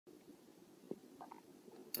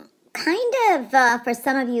kind of, for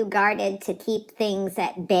some of you, guarded to keep things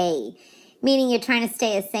at bay, meaning you're trying to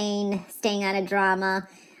stay sane, staying out of drama.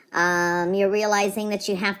 You're realizing that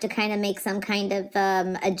you have to kind of make some kind of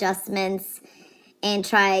adjustments and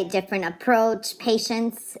try a different approach.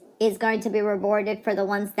 Patience is going to be rewarded for the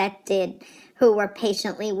ones that did, who were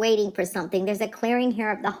patiently waiting for something. There's a clearing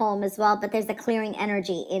here of the home as well, but there's a clearing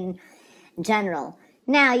energy in general.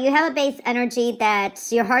 Now, you have a base energy that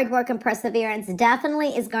your hard work and perseverance definitely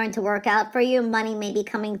is going to work out for you. Money may be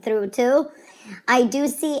coming through too. I do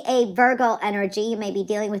see a Virgo energy. You may be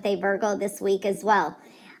dealing with a Virgo this week as well.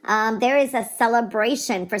 There is a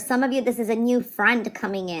celebration. For some of you, this is a new friend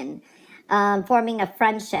coming in, forming a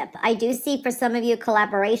friendship. I do see for some of you,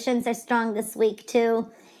 collaborations are strong this week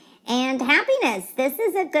too. And happiness. This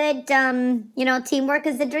is a good, teamwork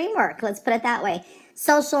is the dream work. Let's put it that way.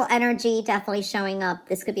 Social energy definitely showing up.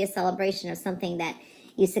 This could be a celebration of something that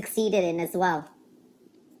you succeeded in as well.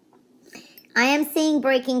 I am seeing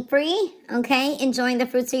breaking free, okay? Enjoying the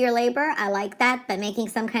fruits of your labor. I like that, but making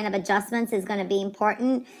some kind of adjustments is going to be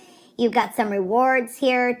important. You've got some rewards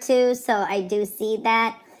here too, so I do see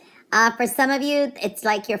that. For some of you, it's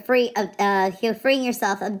like you're freeing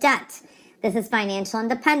yourself of debt. This is financial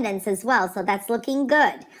independence as well, so that's looking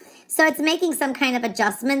good. So it's making some kind of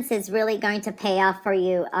adjustments is really going to pay off for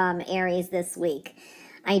you, Aries, this week.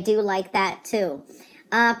 I do like that too.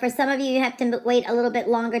 For some of you, you have to wait a little bit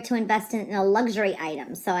longer to invest in a luxury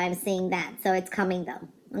item. So I'm seeing that. So it's coming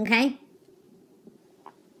though, okay?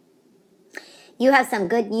 You have some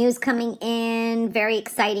good news coming in, very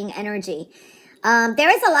exciting energy. There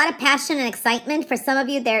is a lot of passion and excitement. For some of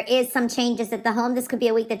you, there is some changes at the home. This could be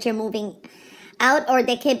a week that you're moving out, or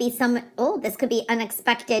there could be this could be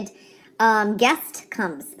unexpected guest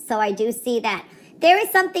comes. So I do see that. There is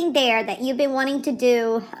something there that you've been wanting to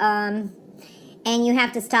do, and you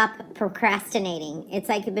have to stop procrastinating. It's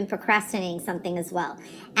like you've been procrastinating something as well.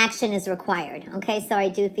 Action is required, okay? So I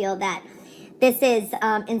do feel that this is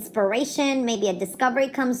inspiration. Maybe a discovery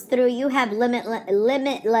comes through. You have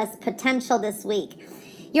limitless potential this week.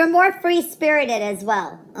 You're more free-spirited as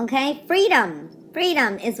well, okay? Freedom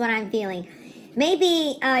is what I'm feeling.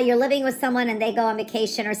 Maybe you're living with someone and they go on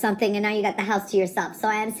vacation or something, and now you got the house to yourself. So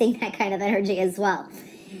I am seeing that kind of energy as well.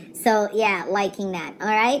 So yeah, liking that, all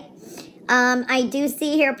right? I do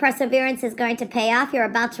see here perseverance is going to pay off. You're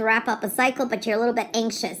about to wrap up a cycle, but you're a little bit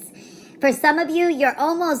anxious. For some of you, you're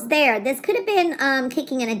almost there. This could have been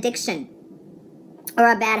kicking an addiction or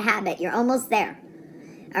a bad habit. You're almost there.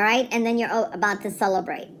 All right? And then you're about to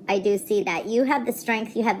celebrate. I do see that. You have the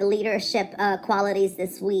strength. You have the leadership qualities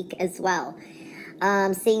this week as well.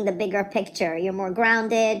 Seeing the bigger picture. You're more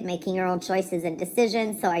grounded, making your own choices and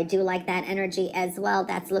decisions. So I do like that energy as well.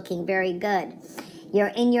 That's looking very good.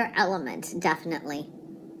 You're in your element, definitely.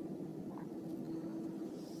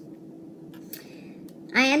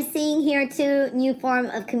 I am seeing here too, new form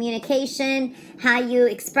of communication. How you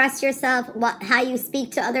express yourself, how you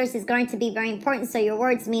speak to others is going to be very important. So your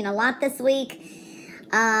words mean a lot this week.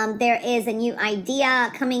 There is a new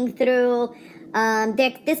idea coming through.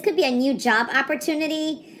 This could be a new job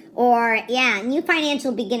opportunity or, new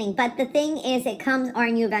financial beginning. But the thing is, it comes, or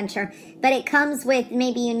a new venture, but it comes with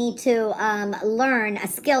maybe you need to learn a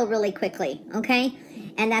skill really quickly, okay?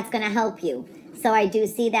 And that's going to help you. So I do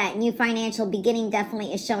see that new financial beginning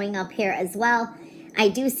definitely is showing up here as well. I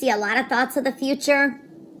do see a lot of thoughts of the future.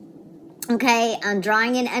 Okay,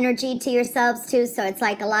 drawing in energy to yourselves too. So it's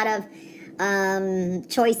like a lot of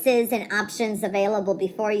choices and options available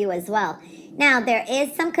before you as well. Now, there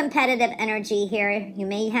is some competitive energy here. You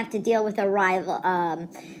may have to deal with a rival.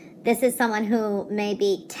 This is someone who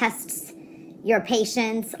maybe tests your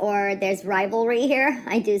patience, or there's rivalry here.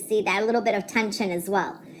 I do see that, a little bit of tension as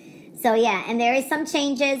well. So yeah, and there is some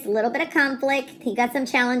changes, a little bit of conflict. You got some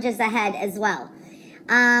challenges ahead as well.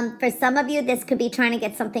 For some of you, this could be trying to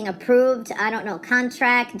get something approved. I don't know,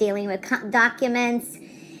 contract, dealing with documents.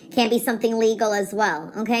 Can be something legal as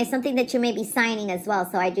well, okay? Something that you may be signing as well.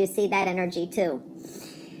 So I do see that energy too.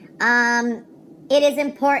 It is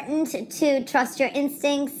important to trust your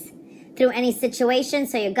instincts through any situation.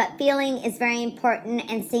 So your gut feeling is very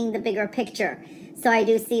important, and seeing the bigger picture. So I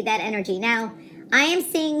do see that energy. Now, I am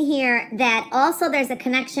seeing here that also there's a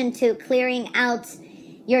connection to clearing out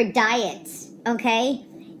your diet, okay?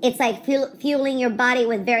 It's like fueling your body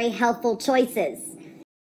with very healthful choices.